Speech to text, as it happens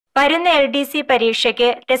വരുന്ന LDC പരീക്ഷയ്ക്ക്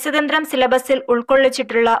രസതന്ത്രം സിലബസിൽ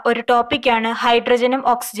ഉൾക്കൊള്ളിച്ചിട്ടുള്ള ഒരു ടോപ്പിക്കാണ് ഹൈഡ്രജനും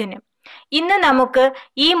ഓക്സിജനും. ഇന്ന് നമുക്ക്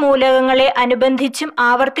ഈ മൂലകങ്ങളെ അനുബന്ധിച്ചും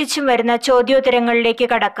ആവർത്തിച്ചും വരുന്ന ചോദ്യോത്തരങ്ങളിലേക്ക്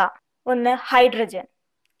കടക്കാം. 1. ഹൈഡ്രജൻ.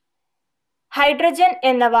 ഹൈഡ്രജൻ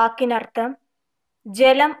എന്ന വാക്കിനർത്ഥം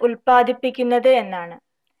ജലം ഉൽപ്പാദിപ്പിക്കുന്നത് എന്നാണ്.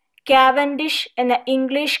 കാവൻഡിഷ് എന്ന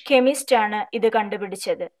ഇംഗ്ലീഷ് കെമിസ്റ്റ് ആണ് ഇത്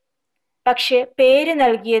കണ്ടുപിടിച്ചത്. പക്ഷെ പേര്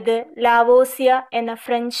നൽകിയത് ലാവോസിയ എന്ന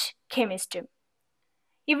ഫ്രഞ്ച് കെമിസ്റ്റും.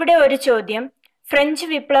 ഇവിടെ ഒരു ചോദ്യം, ഫ്രഞ്ച്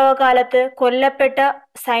വിപ്ലവകാലത്ത് കൊല്ലപ്പെട്ട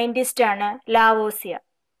സയന്റിസ്റ്റാണ് ലാവോസിയ.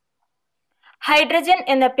 ഹൈഡ്രജൻ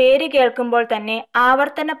എന്ന പേര് കേൾക്കുമ്പോൾ തന്നെ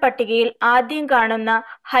ആവർത്തന പട്ടികയിൽ ആദ്യം കാണുന്ന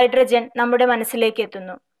ഹൈഡ്രജൻ നമ്മുടെ മനസ്സിലേക്ക്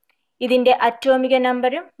എത്തുന്നു. ഇതിന്റെ അറ്റോമിക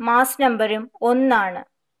നമ്പരും മാസ് നമ്പരും 1 ആണ്.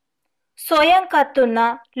 സ്വയം കത്തുന്ന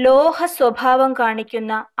ലോഹ സ്വഭാവം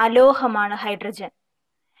കാണിക്കുന്ന അലോഹമാണ് ഹൈഡ്രജൻ.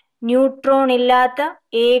 ന്യൂട്രോൺ ഇല്ലാത്ത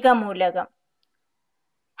ഏക മൂലകം.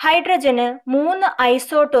 ഹൈഡ്രജന് 3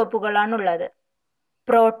 ഐസോടോപ്പുകളാണുള്ളത്: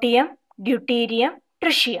 പ്രോട്ടിയം, ഡ്യൂട്ടീരിയം,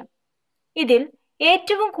 ട്രിഷിയം. ഇതിൽ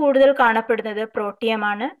ഏറ്റവും കൂടുതൽ കാണപ്പെടുന്നത്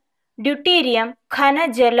പ്രോട്ടിയമാണ്. ഡ്യൂട്ടീരിയം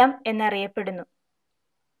ഘനജലം എന്നറിയപ്പെടുന്നു.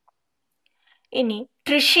 ഇനി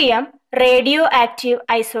tritium radio active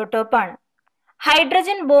ഐസോടോപ്പാണ്.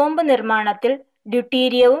 Hydrogen bomb നിർമ്മാണത്തിൽ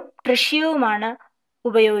ഡ്യൂട്ടീരിയവും ട്രിഷിയവുമാണ്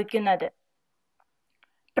ഉപയോഗിക്കുന്നത്.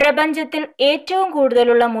 പ്രപഞ്ചത്തിൽ ഏറ്റവും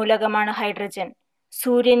കൂടുതലുള്ള മൂലകമാണ് ഹൈഡ്രജൻ.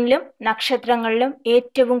 സൂര്യനിലും നക്ഷത്രങ്ങളിലും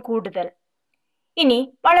ഏറ്റവും കൂടുതൽ. ഇനി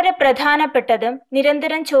വളരെ പ്രധാനപ്പെട്ടതും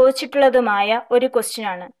നിരന്തരം ചോദിച്ചിട്ടുള്ളതുമായ ഒരു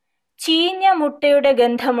ക്വസ്റ്റ്യനാണ്. ചീഞ്ഞ മുട്ടയുടെ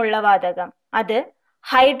ഗന്ധമുള്ള വാതകം, അത്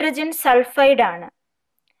ഹൈഡ്രജൻ സൾഫൈഡ് ആണ്.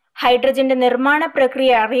 ഹൈഡ്രജന്റെ നിർമ്മാണ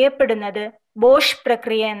പ്രക്രിയ അറിയപ്പെടുന്നത് ബോഷ്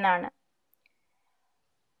പ്രക്രിയ എന്നാണ്.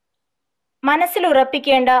 മനസ്സിൽ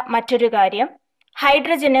ഉറപ്പിക്കേണ്ട മറ്റൊരു കാര്യം,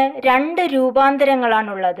 ഹൈഡ്രജന് 2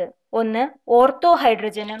 രൂപാന്തരങ്ങളാണുള്ളത്. 1 ഓർത്തോ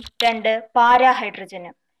ഹൈഡ്രജനും 2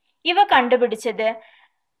 പാരാഹൈഡ്രജനും. ഇവ കണ്ടുപിടിച്ചത്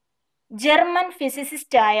ജർമ്മൻ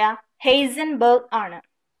ഫിസിസിസ്റ്റായ ഹെയ്സൻബർഗ് ആണ്.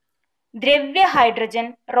 ദ്രവ്യ ഹൈഡ്രജൻ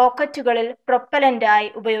റോക്കറ്റുകളിൽ പ്രൊപ്പലന്റായി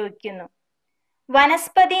ഉപയോഗിക്കുന്നു.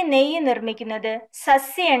 വനസ്പതി നെയ്യ് നിർമ്മിക്കുന്നത്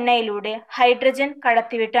സസ്യ എണ്ണയിലൂടെ ഹൈഡ്രജൻ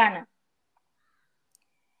കടത്തിവിട്ടാണ്.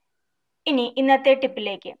 ഇനി ഇന്നത്തെ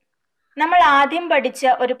ടിപ്പിലേക്ക്. നമ്മൾ ആദ്യം പഠിച്ച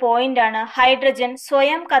ഒരു പോയിന്റാണ് ഹൈഡ്രജൻ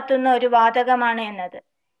സ്വയം കത്തുന്ന ഒരു വാതകമാണ് എന്നത്.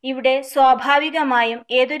 ഇവിടെ സ്വാഭാവികമായും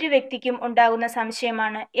ഏതൊരു വ്യക്തിക്കും ഉണ്ടാകുന്ന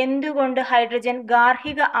സംശയമാണ്, എന്തുകൊണ്ട് ഹൈഡ്രജൻ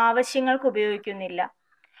ഗാർഹിക ആവശ്യങ്ങൾക്ക് ഉപയോഗിക്കുന്നില്ല?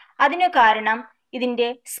 അതിനു കാരണം ഇതിന്റെ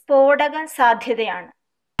സ്ഫോടക സാധ്യതയാണ്.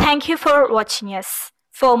 Thank you for watching us.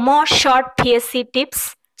 For more short PSC tips,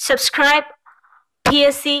 subscribe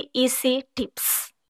PSC Easy Tips.